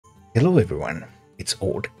Hello everyone, it's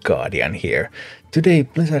Old Guardian here. Today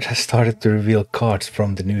Blizzard has started to reveal cards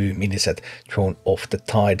from the new miniset Throne of the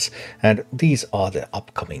Tides, and these are the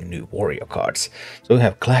upcoming new warrior cards. So we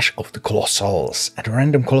have Clash of the Colossals, and a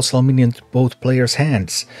random colossal minion to both players'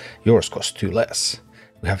 hands. Yours costs 2 less.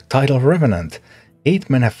 We have Tidal Revenant, 8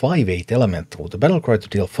 mana 5/8 elemental with a battlecry to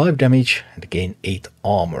deal 5 damage and gain 8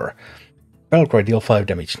 armor. Battlecry deal 5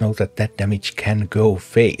 damage, note that damage can go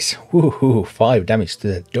face. Woohoo, 5 damage to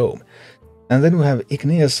the dome. And then we have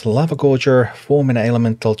Igneous Lava Gorger, 4 mana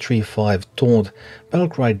elemental, 3/5 taunt,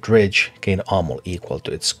 Battlecry Dredge, gain armor equal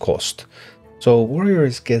to its cost. So warrior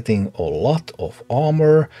is getting a lot of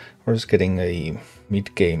armor, warrior is getting a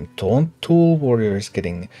mid-game taunt tool, warrior is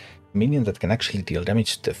getting a minion that can actually deal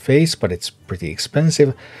damage to the face, but it's pretty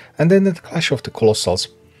expensive. And then the Clash of the Colossals.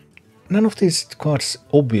 None of these cards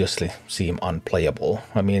obviously seem unplayable.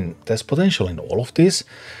 I mean, there's potential in all of these.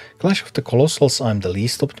 Clash of the Colossals I'm the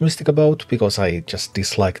least optimistic about, because I just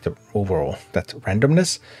dislike the overall that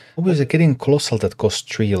randomness. Obviously getting Colossal that costs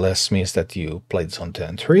 3 less means that you play this on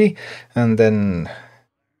turn 3, and then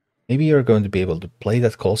maybe you're going to be able to play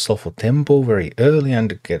that Colossal for tempo very early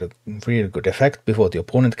and get a really good effect before the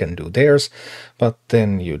opponent can do theirs, but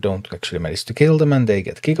then you don't actually manage to kill them and they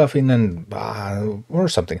get kickoff in and or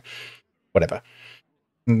something. Whatever.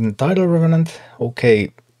 Tidal Revenant,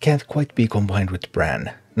 okay, can't quite be combined with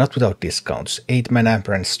Bran. Not without discounts. 8 mana,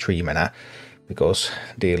 Bran's 3 mana, because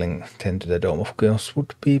dealing 10 to the Dome of Chaos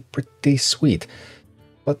would be pretty sweet.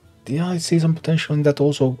 But yeah, I see some potential in that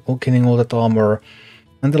also, getting all that armor.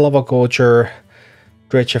 And the Lava Gorger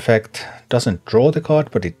Dredge effect doesn't draw the card,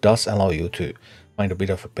 but it does allow you to find a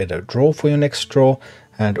bit of a better draw for your next draw,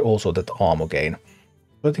 and also that armor gain.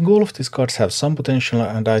 So I think all of these cards have some potential,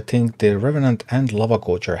 and I think the Revenant and Lava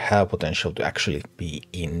Gorger have potential to actually be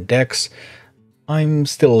in decks. I'm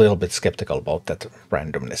still a little bit skeptical about that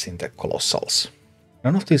randomness in the Colossals.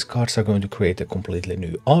 None of these cards are going to create a completely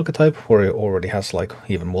new archetype, where it already has like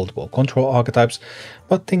even multiple control archetypes,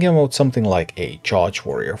 but thinking about something like a Charge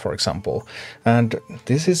Warrior, for example. And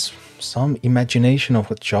this is some imagination of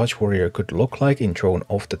what Charge Warrior could look like in Throne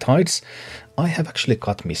of the Tides. I have actually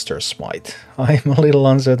got Mr. Smite. I'm a little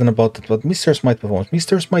uncertain about that, but Mr. Smite performs.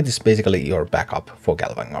 Mr. Smite is basically your backup for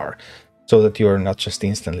Galvangar, so that you're not just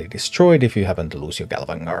instantly destroyed if you happen to lose your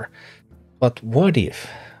Galvangar. But what if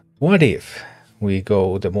we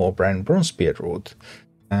go the more Bran Bronzebeard route,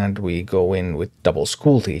 and we go in with double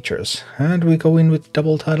School Teachers, and we go in with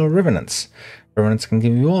double Tidal Revenants. Revenants can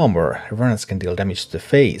give you armor, Revenants can deal damage to the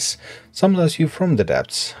face, sometimes you from the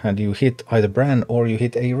depths, and you hit either Bran or you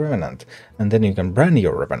hit a Revenant, and then you can Bran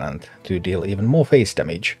your Revenant to deal even more face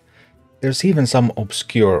damage. There's even some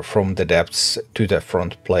obscure from the depths to the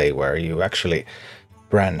front play where you actually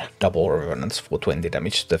Bran double Revenants for 20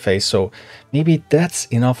 damage to the face, so maybe that's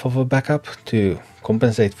enough of a backup to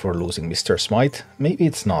compensate for losing Mr. Smite. Maybe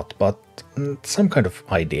it's not, but some kind of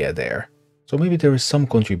idea there. So maybe there is some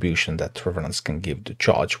contribution that Revenants can give to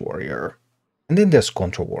Charge Warrior. And then there's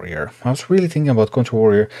Control Warrior. I was really thinking about Control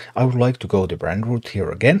Warrior. I would like to go the Brand route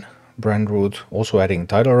here again. Brand route, also adding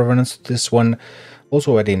Tidal Revenants to this one.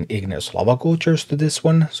 Also adding Igneous Lava Gorgers to this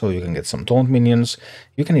one, so you can get some taunt minions.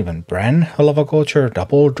 You can even Bran a Lava Gorger,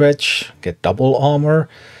 double Dredge, get double armor.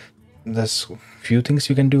 There's a few things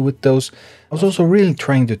you can do with those. I was also really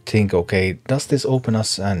trying to think, okay, does this open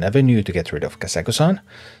us an avenue to get rid of Kazakusan?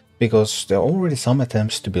 Because there are already some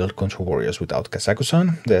attempts to build Control Warriors without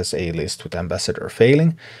Kazakusan. There's a list with Ambassador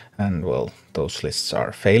failing, and well, those lists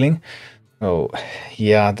are failing. Oh,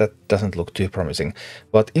 yeah, that doesn't look too promising.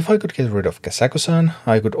 But if I could get rid of Kazakusan,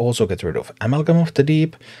 I could also get rid of Amalgam of the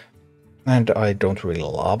Deep. And I don't really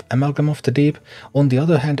love Amalgam of the Deep. On the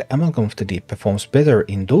other hand, Amalgam of the Deep performs better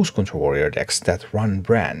in those Control Warrior decks that run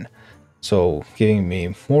Bran. So, giving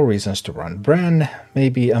me more reasons to run Bran,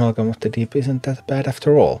 maybe Amalgam of the Deep isn't that bad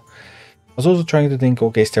after all. I was also trying to think,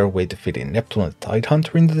 okay, is there a way to fit in Neptune and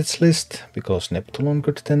Tidehunter into this list? Because Neptune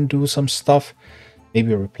could then do some stuff.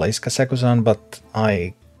 Maybe replace Kazakusan, but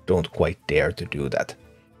I don't quite dare to do that.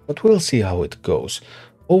 But we'll see how it goes.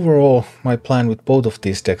 Overall, my plan with both of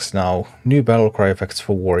these decks now, new Battlecry effects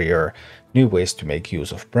for Warrior, new ways to make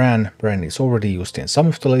use of Bran. Bran is already used in some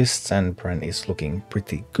of the lists, and Bran is looking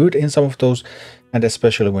pretty good in some of those, and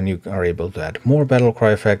especially when you are able to add more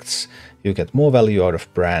Battlecry effects, you get more value out of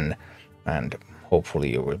Bran, and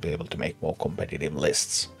hopefully you will be able to make more competitive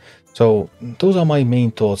lists. So those are my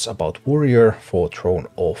main thoughts about Warrior for Throne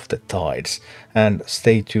of the Tides, and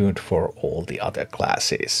stay tuned for all the other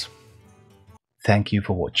classes. Thank you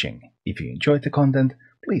for watching. If you enjoyed the content,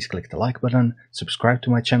 please click the like button, subscribe to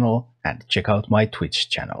my channel, and check out my Twitch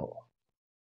channel.